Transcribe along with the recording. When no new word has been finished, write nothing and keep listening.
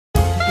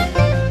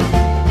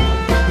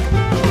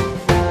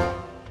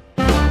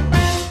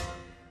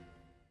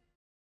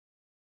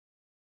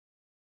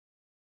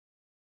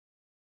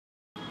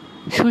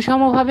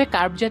সুষমভাবে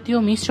carp জাতীয়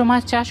মিশ্র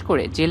মাছ চাষ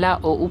করে জেলা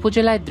ও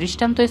উপজেলায়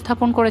দৃষ্টান্ত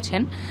স্থাপন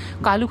করেছেন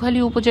কালুখালী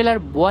উপজেলার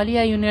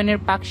বোয়ালিয়া ইউনিয়নের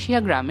পাকশিয়া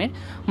গ্রামের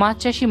মাছ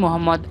চাষী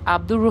মোহাম্মদ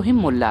আব্দুর রহিম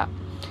মোল্লা।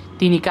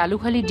 তিনি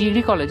কালুখালী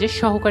ডিগ্রি কলেজের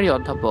সহকারী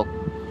অধ্যাপক।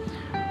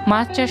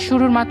 মাছ চাষ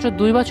শুরুর মাত্র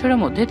 2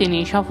 বছরের মধ্যে তিনি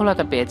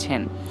সফলতা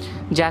পেয়েছেন,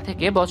 যা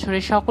থেকে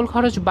বছরের সকল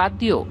খরচ বাদ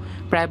দিয়েও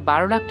প্রায়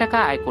 12 লাখ টাকা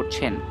আয়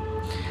করছেন।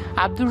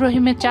 আব্দুর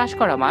রহিমের চাষ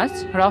করা মাছ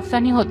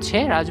রফতানি হচ্ছে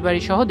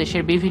রাজবাড়ী সহ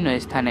দেশের বিভিন্ন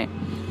স্থানে।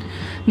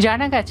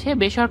 জানা গেছে,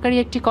 বেসরকারি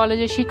একটি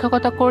কলেজে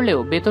শিক্ষকতা করলেও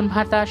বেতন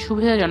ভাতা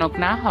সুবিধাজনক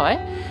না হওয়ায়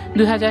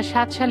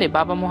 2007 সালে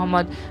বাবা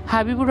মোহাম্মদ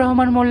হাবিবুর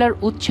রহমান মোল্লার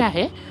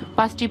উৎসাহে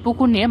 5টি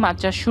পুকুর নিয়ে মাছ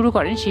চাষ শুরু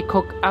করেন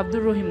শিক্ষক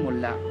আব্দুর রহিম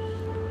মোল্লা।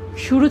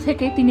 শুরু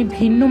থেকে তিনি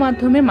ভিন্ন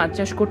মাধ্যমে মাছ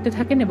চাষ করতে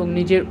থাকেন এবং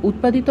নিজের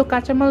উৎপাদিত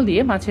কাঁচামাল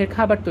দিয়ে মাছের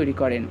খাবার তৈরি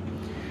করেন,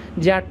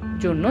 যার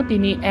জন্য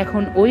তিনি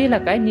এখন ওই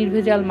এলাকায়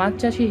নির্ভেজাল মাছ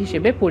চাষী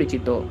হিসেবে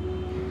পরিচিত।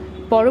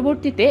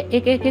 পরবর্তীতে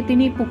একে একে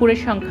তিনি পুকুরের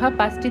সংখ্যা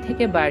 5টি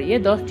থেকে বাড়িয়ে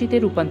 10টিতে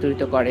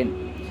রূপান্তরিত করেন।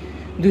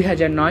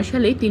 2009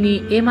 সালেই তিনি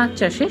এ মাছ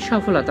চাষে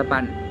সফলতা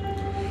পান।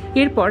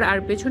 এরপর আর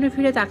পেছনে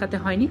ফিরে তাকাতে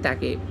হয়নি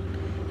তাকে।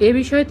 এ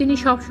বিষয়ে তিনি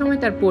সবসময়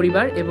তার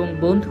পরিবার এবং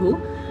বন্ধু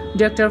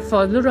ডক্টর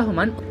ফজলুর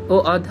রহমান ও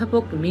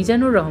অধ্যাপক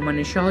মিজানুর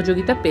রহমানের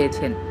সহযোগিতা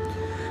পেয়েছেন।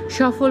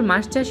 সফল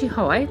মাছ চাষী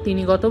হওয়ায়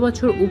তিনি গত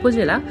বছর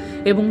উপজেলা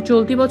এবং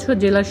চলতি বছর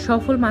জেলার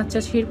সফল মাছ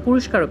চাষীর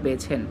পুরস্কারও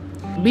পেয়েছেন।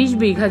 20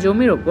 বিঘা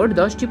জমির ওপর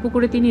 10টি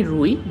পুকুরে তিনি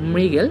রুই,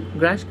 মৃগেল,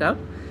 গ্রাস কাপ,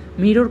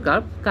 মিরর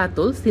কাপ,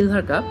 কাতল,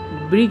 সিলভার কাপ,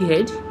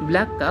 ব্রিগহেড,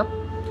 ব্ল্যাক কাপ,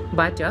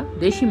 বাটা,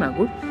 দেশি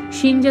মাগুর,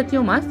 শিং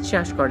জাতীয় মাছ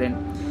চাষ করেন।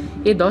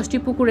 এই 10টি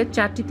পুকুরে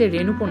 4টিতে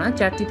রেণুপোনা,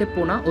 4টিতে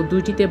পোনা ও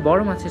 2টিতে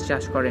বড় মাছের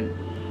চাষ করেন।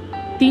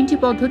 3টি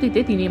পদ্ধতিতে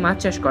তিনি মাছ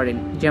চাষ করেন,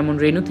 যেমন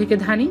রেণু থেকে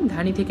ধানি,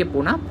 ধানি থেকে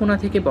পোনা, পোনা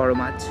থেকে বড়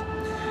মাছ।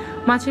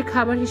 মাছের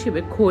খাবার হিসেবে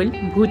খৈল,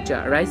 ভুট্টা,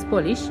 রাইস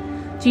পলিশ,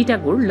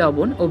 চিটাগুড়,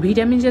 লবণ ও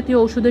ভিটামিন জাতীয়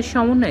ওষুধের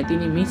সমন্বয়ে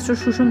তিনি মিশ্র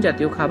সুষম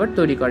জাতীয় খাবার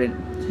তৈরি করেন।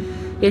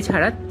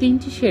 এছাড়া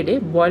 3টি শেডে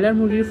ব্রয়লার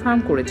মুরগির ফার্ম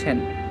করেছেন।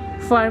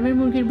 ফার্মের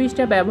মুরগির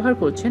বীজটা ব্যবহার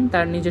করছেন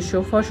তার নিজস্ব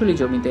ফসলি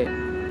জমিতে।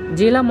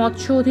 জেলা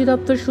মৎস্য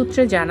অধিদপ্তর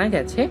সূত্রে জানা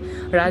গেছে,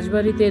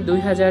 রাজবাড়ীতে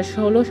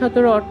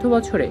 2016-17 অর্থ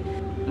বছরে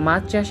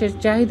মাছ চাষের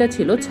চাহিদা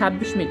ছিল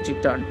 26 মেট্রিক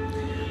টন।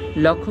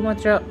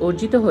 লক্ষ্যমাত্রা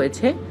অর্জিত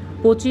হয়েছে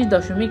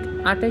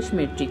 25.28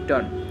 মেট্রিক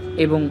টন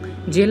এবং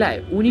জেলায়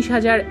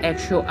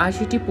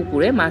 19,180টি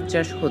পুকুরে মাছ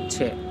চাষ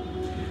হচ্ছে।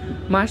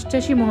 মাছ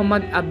চাষী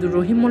মোহাম্মদ আব্দুর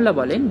রহিম মোল্লা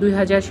বলেন,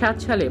 2007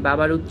 সালে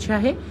বাবার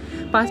উৎসাহে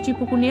 5টি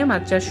পুকুর নিয়ে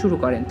মাছ চাষ শুরু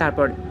করেন।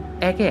 তারপর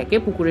একে একে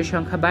পুকুরের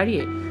সংখ্যা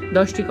বাড়িয়ে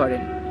 10টি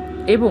করেন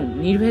এবং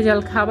নির্ভেজাল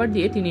খাবার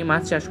দিয়ে তিনি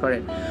মাছ চাষ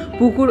করেন।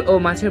 পুকুর ও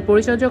মাছের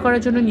পরিচর্যা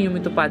করার জন্য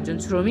নিয়মিত 5 জন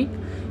শ্রমিক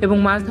এবং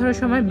মাছ ধরার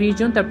সময় 20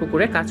 জন তার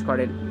পুকুরে কাজ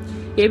করেন।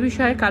 এ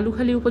বিষয়ে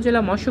কালুখালী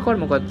উপজেলা মৎস্য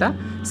কর্মকর্তা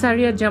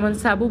সারিয়াত জামান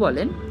সাবু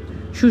বলেন,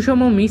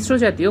 সুষম মিশ্র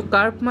জাতীয়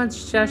কার্প মাছ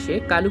চাষে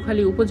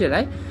কালুখালী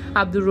উপজেলায়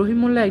আব্দুর রহিম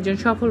মোল্লা একজন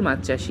সফল মাছ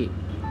চাষী।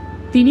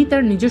 তিনি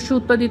তার নিজস্ব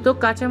উৎপাদিত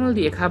কাঁচামাল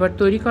দিয়ে খাবার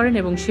তৈরি করেন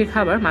এবং সে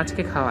খাবার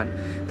মাছকে খাওয়ান।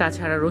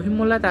 তাছাড়া রহিম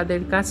মোল্লা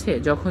তাদের কাছে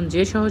যখন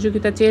যে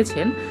সহযোগিতা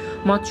চেয়েছেন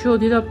মৎস্য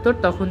অধিদপ্তর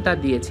তখন তা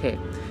দিয়েছে।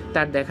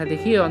 তার দেখা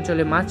দেখি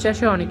অঞ্চলে মাছ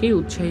চাষে অনেকেই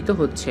উৎসাহিত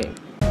হচ্ছে।